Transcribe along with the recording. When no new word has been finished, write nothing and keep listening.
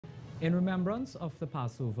In remembrance of the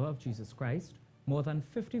Passover of Jesus Christ, more than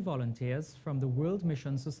 50 volunteers from the World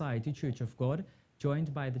Mission Society Church of God,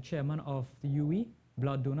 joined by the chairman of the UE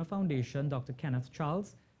Blood Donor Foundation, Dr. Kenneth,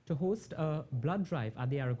 to host a blood drive at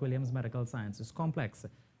the Eric Williams Medical Sciences Complex.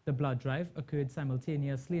 The blood drive occurred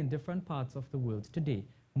simultaneously in different parts of the world today.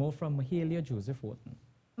 More from Mahalia Joseph-Wharton.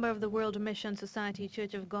 Member of the World Mission Society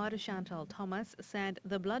Church of God, Chantal Thomas, said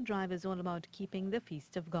the blood drive is all about keeping the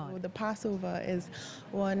feast of God. The Passover is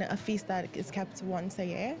a feast that is kept once a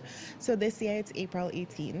year. So this year it's April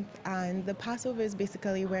 18th, and the Passover is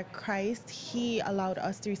basically where Christ, he allowed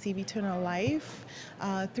us to receive eternal life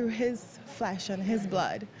through his flesh and his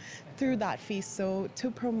blood through that feast. So to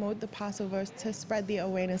promote the Passover, to spread the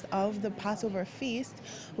awareness of the Passover feast,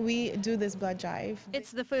 we do this blood drive.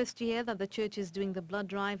 It's the first year that the church is doing the blood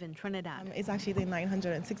drive in Trinidad. It's actually the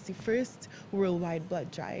 961st worldwide blood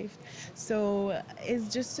drive. So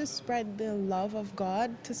it's just to spread the love of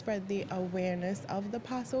God, to spread the awareness of the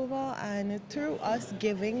Passover, and through us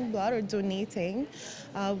giving blood or donating,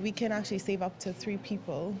 we can actually save up to 3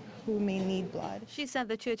 people who may need blood. She said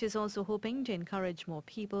the church is also hoping to encourage more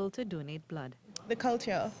people to donate blood. The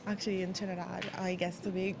culture actually in Trinidad, I guess,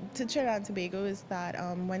 to Trinidad and Tobago is that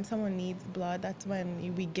when someone needs blood, that's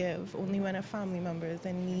when we give. Only when a family member is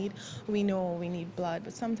in need, we know we need blood.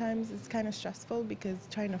 But sometimes it's kind of stressful because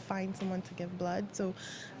trying to find someone to give blood. So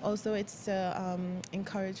also it's to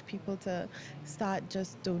encourage people to start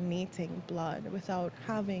just donating blood without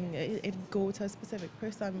having it go to a specific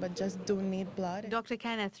person, but just donate blood. Dr.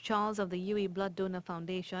 Kenneth of the UE Blood Donor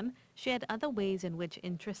Foundation shared other ways in which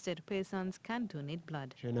interested persons can donate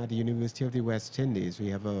blood. At the University of the West Indies, we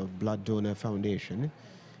have a blood donor foundation.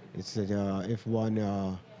 It's if one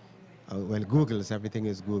Googles, everything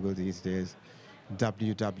is Google these days,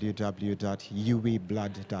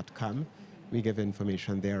 www.ueblood.com. We give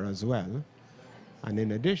information there as well. And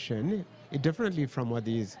in addition, differently from what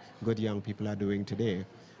these good young people are doing today,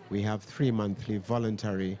 we have 3 monthly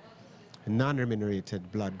voluntary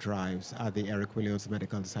non-remunerated blood drives at the Eric Williams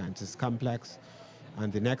Medical Sciences Complex,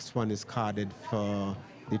 and the next one is carded for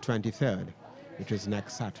the 23rd, which is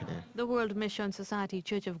next Saturday. The World Mission Society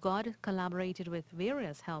Church of God collaborated with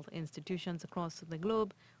various health institutions across the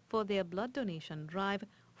globe for their blood donation drive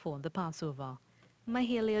for the Passover.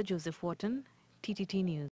 Mahalia Joseph-Wharton, TTT News.